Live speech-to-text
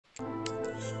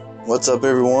What's up,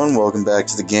 everyone? Welcome back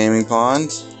to the Gaming Pond.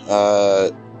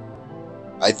 I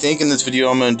think in this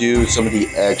video I'm going to do some of the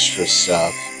extra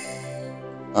stuff.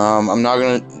 I'm not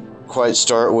going to quite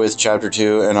start with Chapter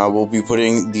 2, and I will be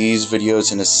putting these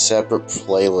videos in a separate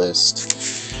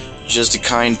playlist, just to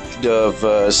kind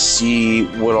of see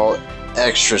what all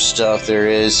extra stuff there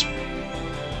is.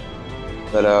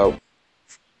 But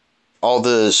all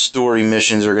the story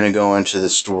missions are going to go into the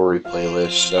story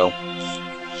playlist, so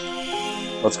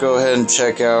let's go ahead and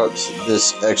check out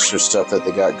this extra stuff that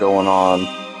they got going on.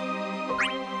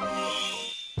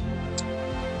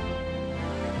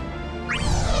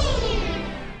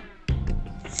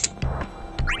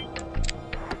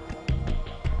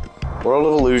 World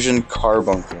of Illusion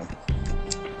Carbuncle.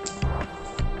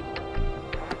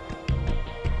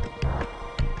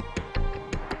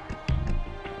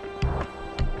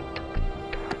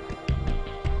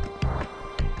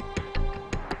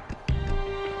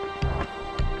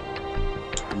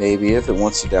 Maybe if it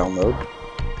wants to download.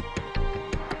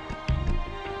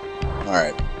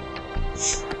 Alright.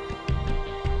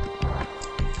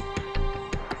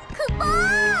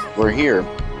 We're here.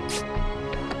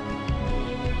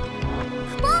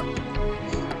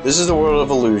 This is the World of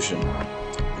Illusion.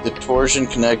 The torsion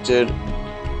connected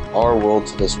our world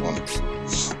to this one.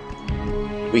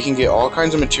 We can get all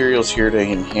kinds of materials here to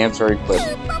enhance our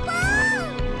equipment.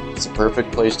 It's a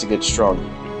perfect place to get stronger.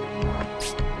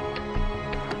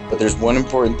 But there's one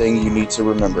important thing you need to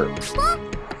remember.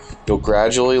 You'll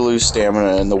gradually lose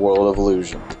stamina in the World of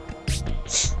Illusion.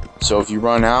 So if you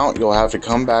run out, you'll have to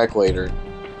come back later,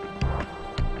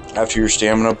 after your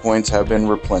stamina points have been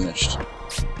replenished.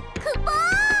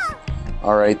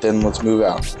 Alright then, let's move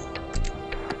out.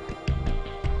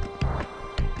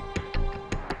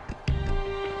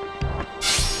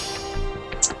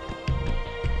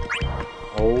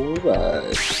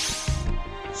 Alright.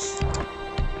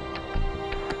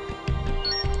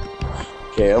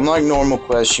 Okay, unlike normal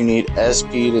quests, you need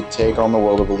SP to take on the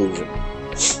World of Illusion.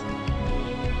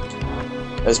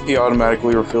 SP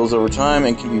automatically refills over time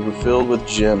and can be refilled with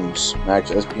gems.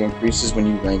 Max SP increases when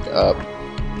you rank up.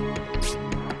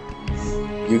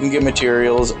 You can get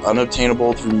materials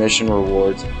unobtainable through mission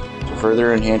rewards to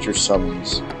further enhance your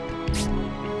summons.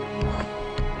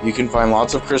 You can find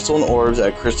lots of crystal and orbs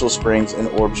at Crystal Springs and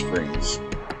Orb Springs.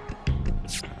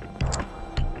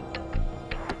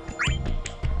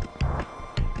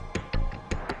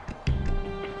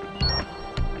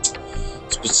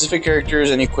 Specific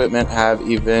characters and equipment have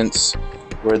events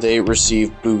where they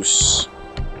receive boosts.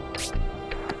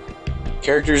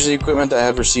 Characters and equipment that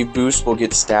have received boosts will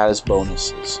get status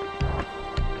bonuses.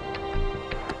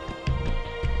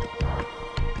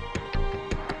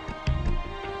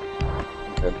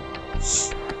 Okay.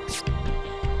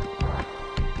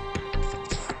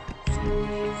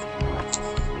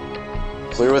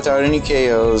 Clear without any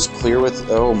KOs. Clear with...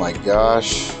 Oh my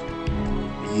gosh.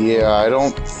 Yeah, I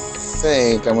don't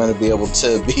think I'm going to be able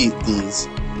to beat these.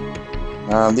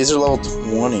 These are level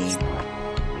 20.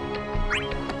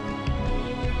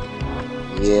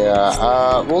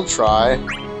 Yeah, we'll try.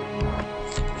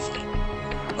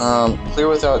 Clear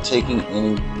without taking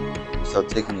any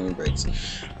breaks.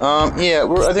 Yeah,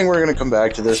 I think we're gonna come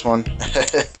back to this one.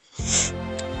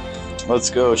 Let's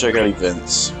go check out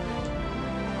events.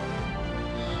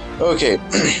 Okay,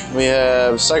 we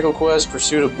have Cycle Quest,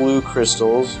 Pursuit of Blue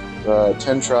Crystals,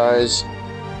 10 tries.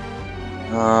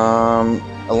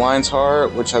 A Lion's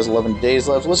Heart, which has 11 days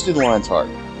left. Let's do the Lion's Heart.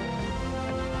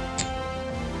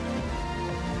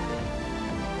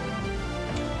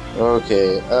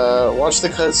 Okay, watch the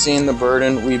cutscene, The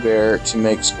Burden We Bear to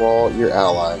make Squall your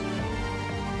ally.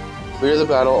 Clear the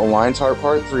battle, A Lion's Heart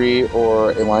Part 3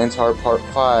 or A Lion's Heart Part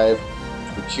 5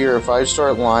 to procure a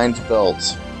 5-star Lion's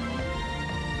Belt.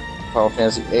 Final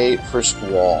Fantasy VIII for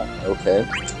Squall. Okay.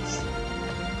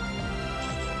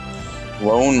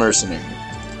 Lone Mercenary.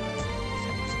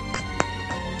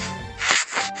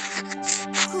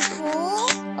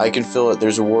 I can feel it.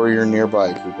 There's a warrior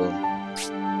nearby, Kupo.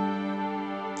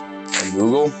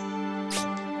 Google?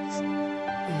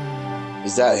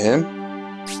 Is that him?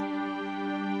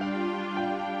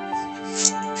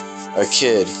 A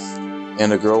kid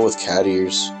and a girl with cat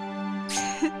ears.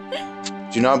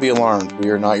 Do not be alarmed. We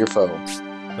are not your foe.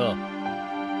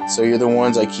 Oh. So you're the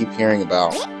ones I keep hearing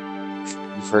about.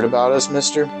 You've heard about us,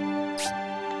 mister?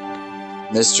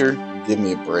 Mister, give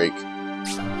me a break.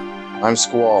 I'm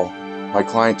Squall. My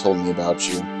client told me about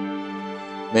you.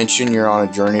 Mention you're on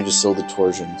a journey to still the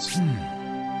torsions.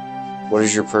 What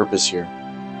is your purpose here?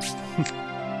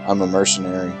 I'm a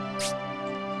mercenary.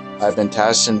 I've been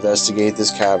tasked to investigate this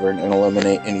cavern and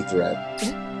eliminate any threat.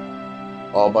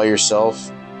 All by yourself?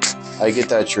 I get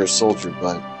that you're a soldier,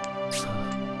 but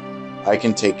I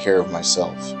can take care of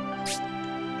myself.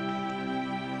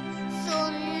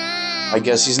 I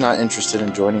guess he's not interested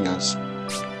in joining us.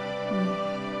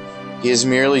 He is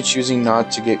merely choosing not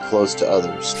to get close to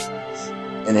others.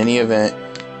 In any event,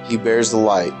 he bears the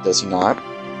light, does he not?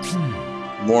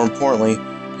 More importantly,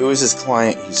 who is his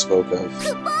client he spoke of?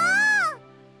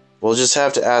 We'll just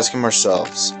have to ask him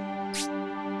ourselves.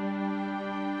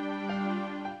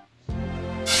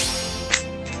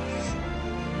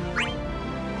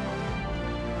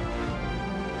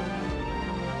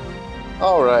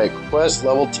 Alright, quest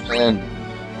level 10.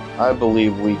 I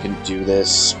believe we can do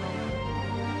this.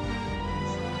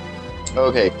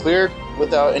 Okay, clear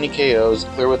without any KOs,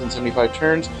 clear within 75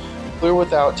 turns, clear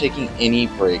without taking any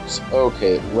breaks.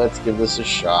 Okay, let's give this a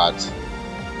shot.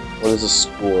 What is the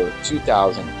score?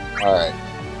 2,000. Alright.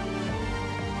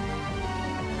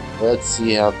 Let's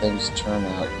see how things turn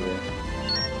out here.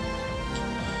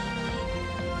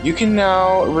 You can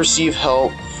now receive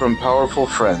help from powerful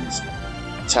friends.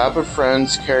 Tap a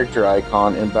friend's character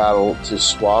icon in battle to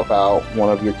swap out one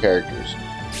of your characters.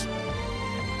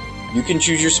 You can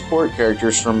choose your support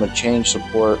characters from a change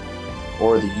support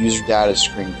or the user data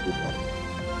screen coupon.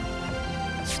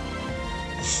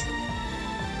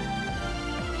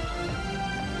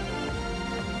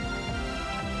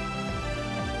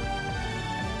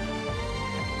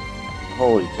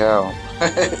 Holy cow.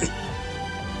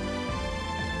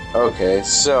 Okay,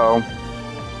 so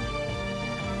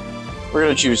we're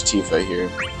gonna choose Tifa here.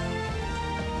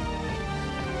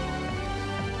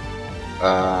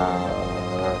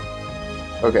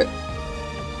 Okay.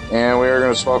 And we are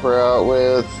gonna swap her out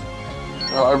with...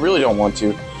 Oh, I really don't want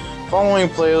to. Following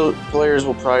players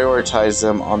will prioritize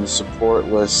them on the support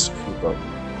list coupon.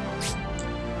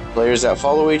 Players that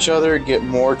follow each other get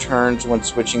more turns when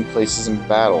switching places in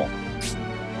battle.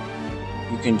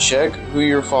 You can check who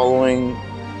you're following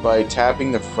by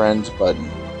tapping the Friends button.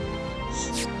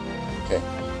 Okay.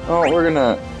 Oh, we're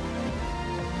gonna...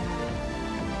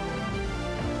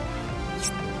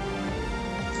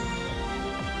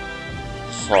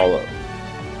 follow.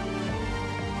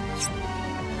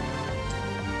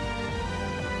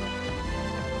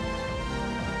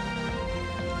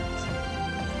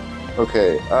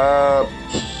 Okay,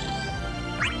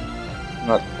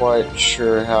 not quite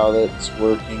sure how that's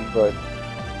working, but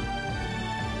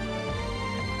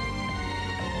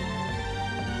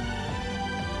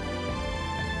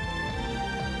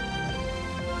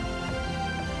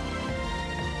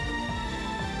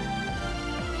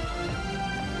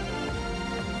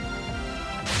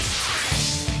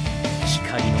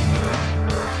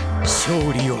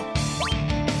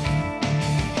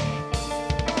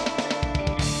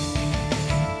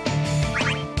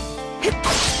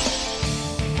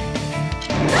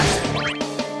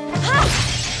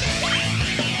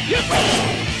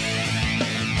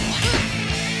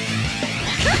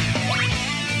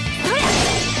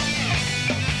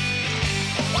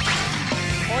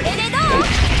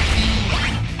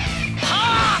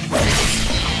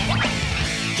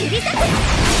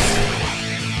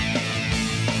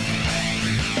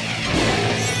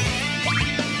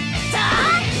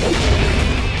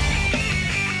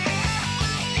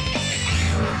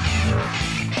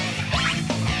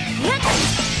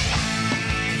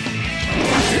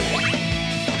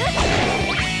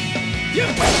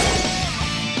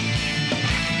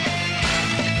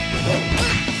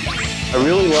I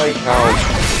really like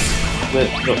how with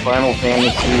the Final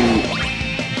Fantasy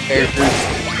characters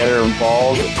that are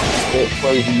involved, it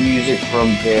plays music from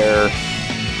their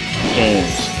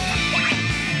games.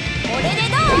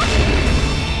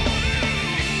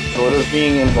 So it is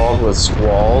being involved with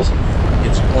Squalls,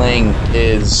 it's playing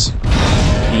his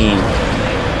theme.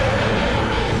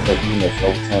 Like Unit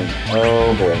level 10.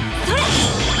 Oh boy.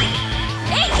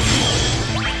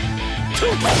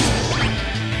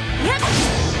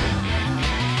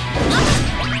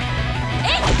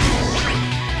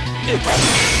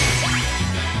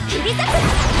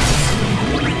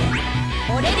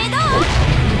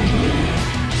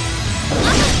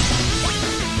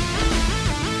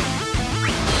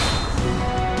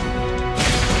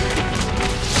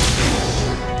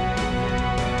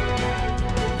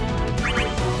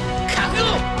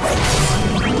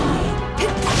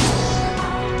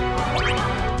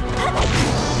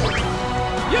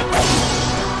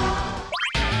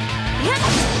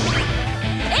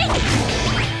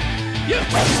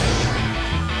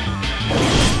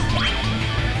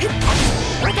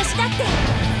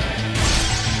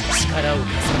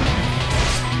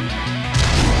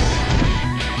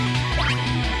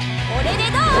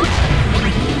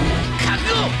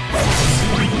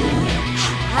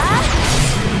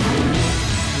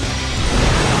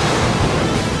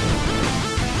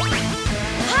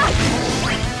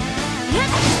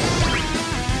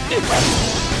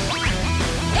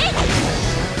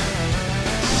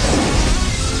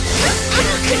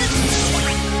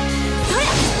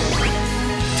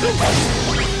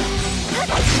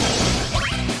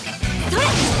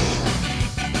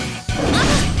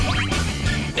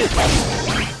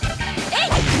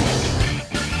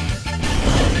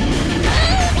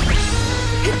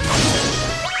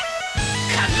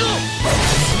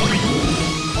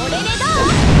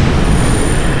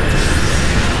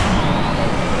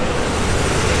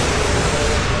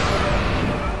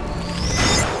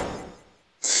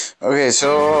 Okay,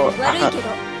 so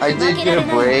I did get a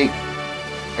break.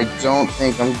 I don't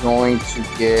think I'm going to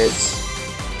get...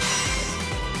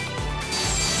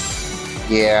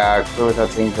 Yeah, clear without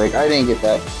taking a break. I didn't get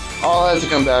that. I'll have to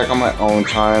come back on my own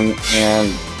time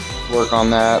and work on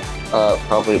that.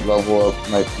 Probably level up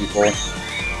my people.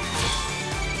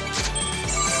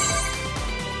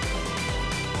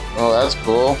 Oh, that's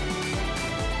cool.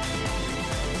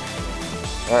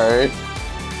 Alright.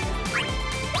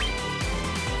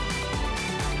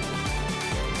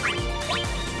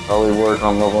 Probably work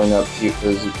on leveling up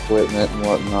Tifa's equipment and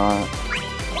whatnot.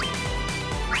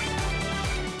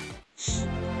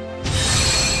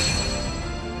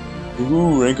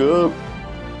 Ooh, rank up!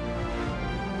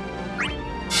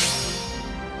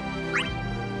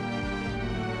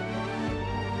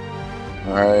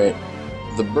 Alright.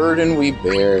 The burden we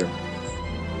bear.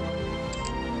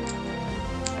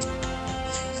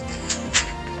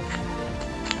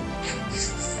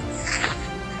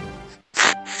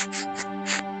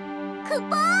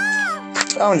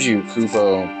 Found you,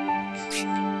 Kupo.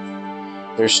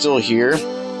 They're still here?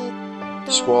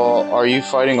 Squall, are you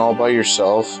fighting all by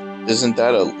yourself? Isn't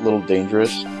that a little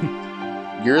dangerous?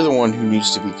 You're the one who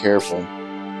needs to be careful.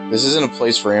 This isn't a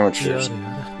place for amateurs.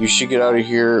 You should get out of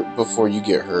here before you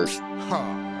get hurt.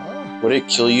 Would it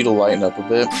kill you to lighten up a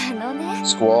bit?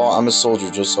 Squall, I'm a soldier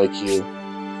just like you.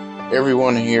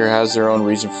 Everyone here has their own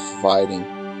reason for fighting.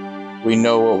 We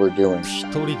know what we're doing.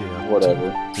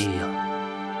 Whatever.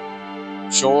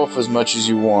 Show off as much as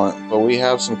you want, but we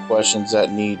have some questions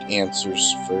that need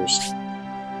answers first.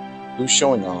 Who's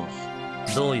showing off?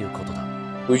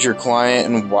 Who's your client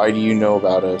and why do you know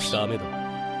about us?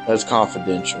 That's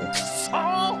confidential.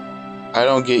 I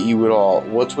don't get you at all.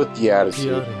 What's with the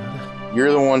attitude?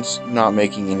 You're the ones not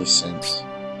making any sense.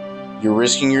 You're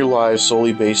risking your lives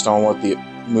solely based on what the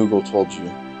Moogle told you.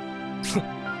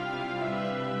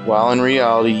 While in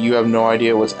reality, you have no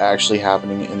idea what's actually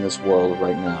happening in this world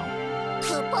right now.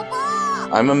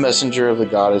 I'm a messenger of the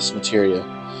goddess Materia.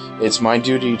 It's my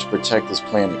duty to protect this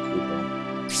planet,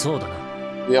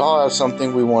 Kupo. We all have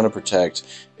something we want to protect.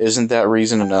 Isn't that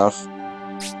reason enough?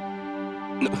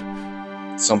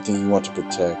 Something you want to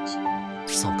protect.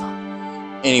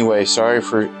 Anyway, sorry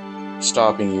for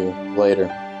stopping you. Later.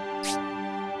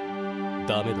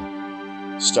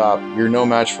 Stop. You're no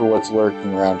match for what's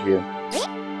lurking around here.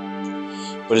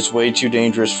 But it's way too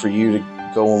dangerous for you to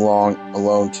go along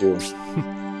alone too.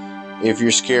 If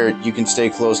you're scared, you can stay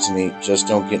close to me, just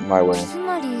don't get in my way.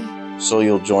 So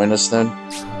you'll join us then?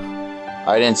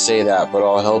 I didn't say that, but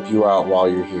I'll help you out while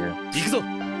you're here.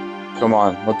 Come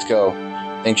on, let's go.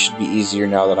 Things should be easier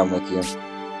now that I'm with you.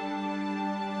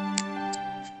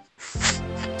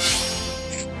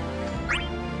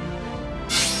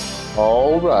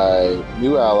 Alright,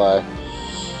 new ally.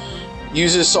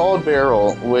 Uses solid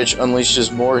barrel, which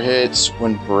unleashes more hits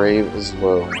when Brave is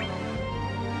low.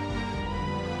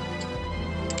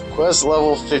 Quest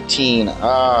level 15.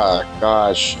 Ah,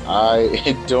 gosh.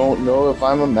 I don't know if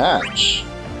I'm a match.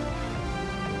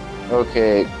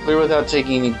 Okay, clear without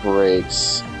taking any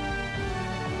breaks.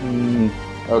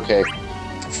 Okay.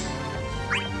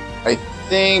 I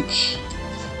think...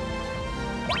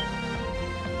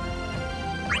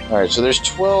 Alright, so there's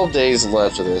 12 days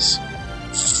left of this.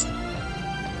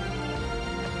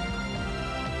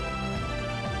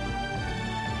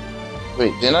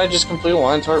 Wait, didn't I just complete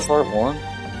Lion's Heart Part 1?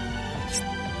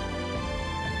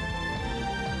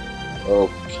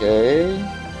 Okay.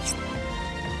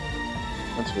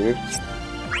 That's weird.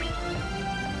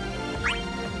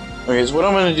 Okay, so what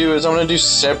I'm going to do is I'm going to do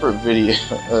separate video,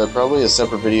 probably a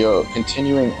separate video,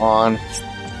 continuing on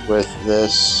with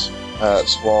this,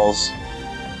 Squalls.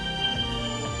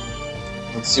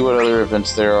 Let's see what other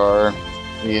events there are.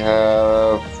 We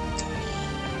have...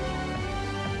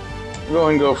 We'll go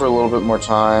ahead and go for a little bit more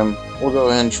time. We'll go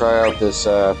ahead and try out this,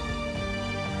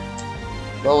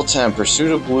 Level 10,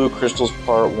 Pursuit of Blue Crystals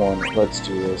Part 1. Let's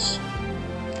do this.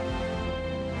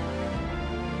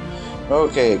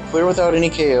 Okay, clear without any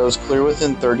KOs, clear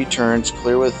within 30 turns,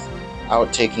 clear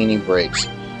without taking any breaks.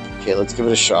 Okay, let's give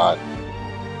it a shot.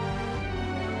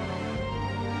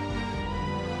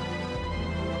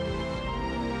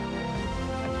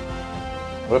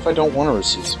 What if I don't want to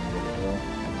receive support?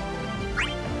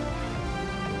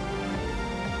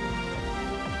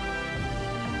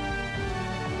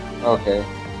 Okay.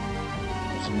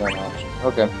 There's another option.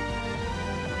 Okay.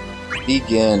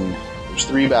 Begin. There's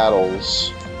 3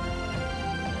 battles.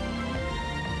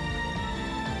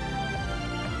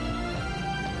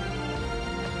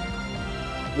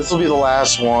 This will be the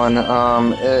last one,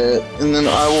 and then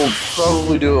I will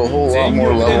probably do a whole lot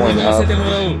more leveling up.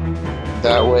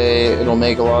 That way, it'll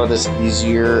make a lot of this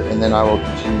easier, and then I will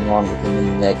continue on within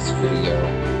the next video.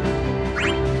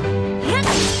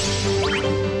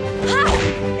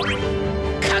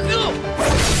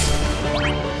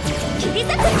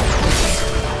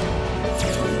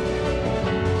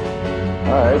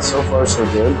 Alright, so far so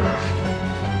good.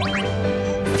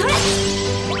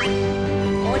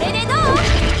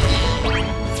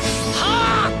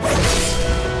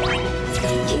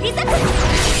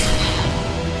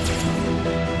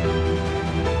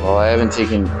 Well, I haven't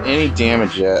taken any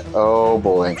damage yet. Oh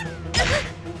boy.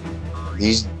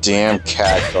 These damn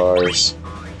cat cars.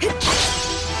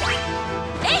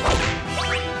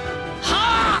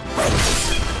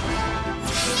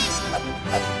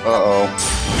 Uh-oh.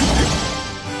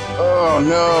 Oh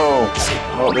no!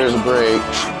 Oh, there's a break.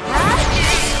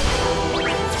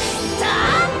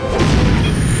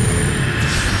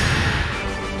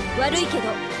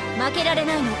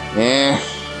 Eh,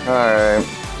 alright.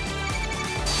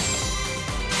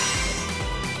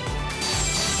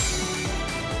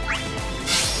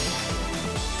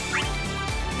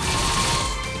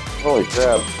 Holy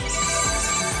crap.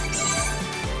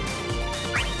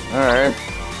 Alright.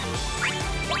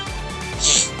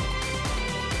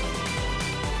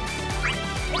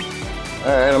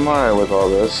 Alright, I'm alright with all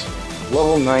this.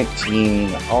 Level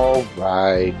 19.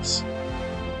 Alright.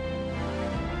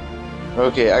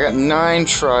 Okay, I got 9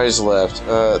 tries left.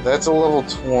 That's a level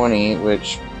 20,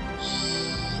 which...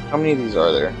 How many of these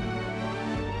are there?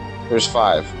 There's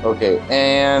 5. Okay,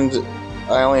 and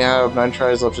I only have 9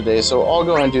 tries left today, so I'll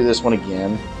go ahead and do this one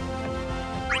again.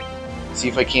 See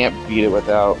if I can't beat it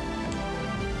without...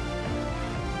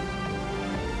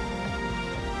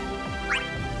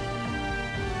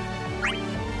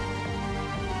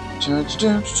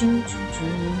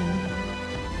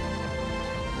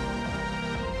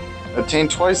 Obtain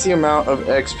twice the amount of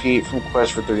XP from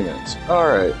quest for 30 minutes.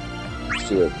 Alright, let's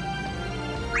do it.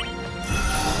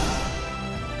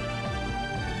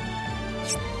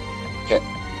 Okay.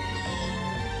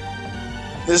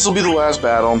 This will be the last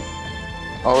battle.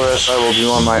 All the rest I will do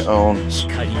on my own.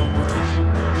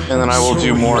 And then I will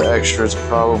do more extras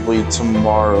probably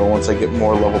tomorrow once I get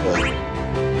more leveled up.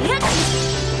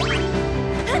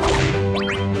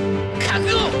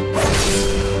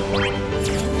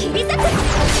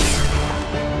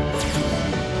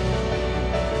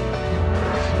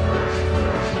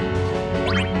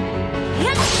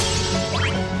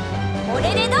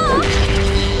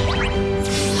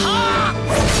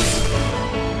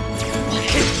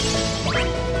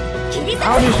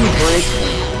 How did he break me?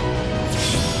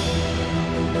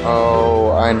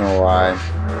 Oh, I know why.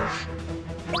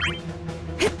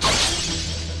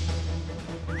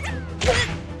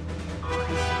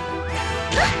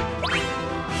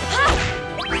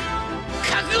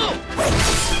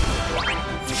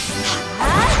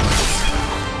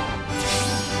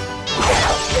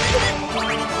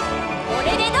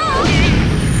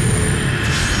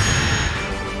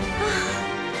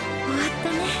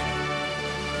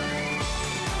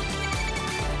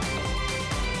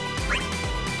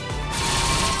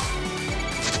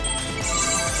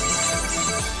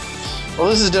 Well,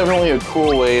 this is definitely a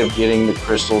cool way of getting the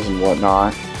crystals and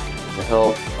whatnot to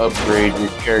help upgrade your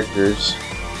characters.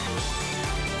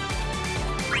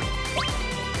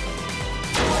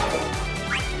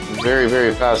 Very,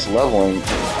 very fast leveling,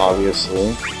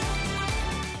 obviously.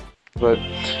 But,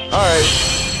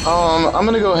 alright. I'm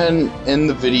gonna go ahead and end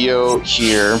the video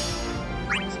here.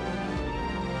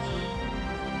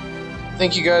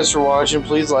 Thank you guys for watching.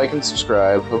 Please like and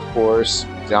subscribe, of course.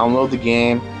 Download the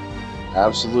game.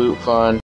 Absolute fun.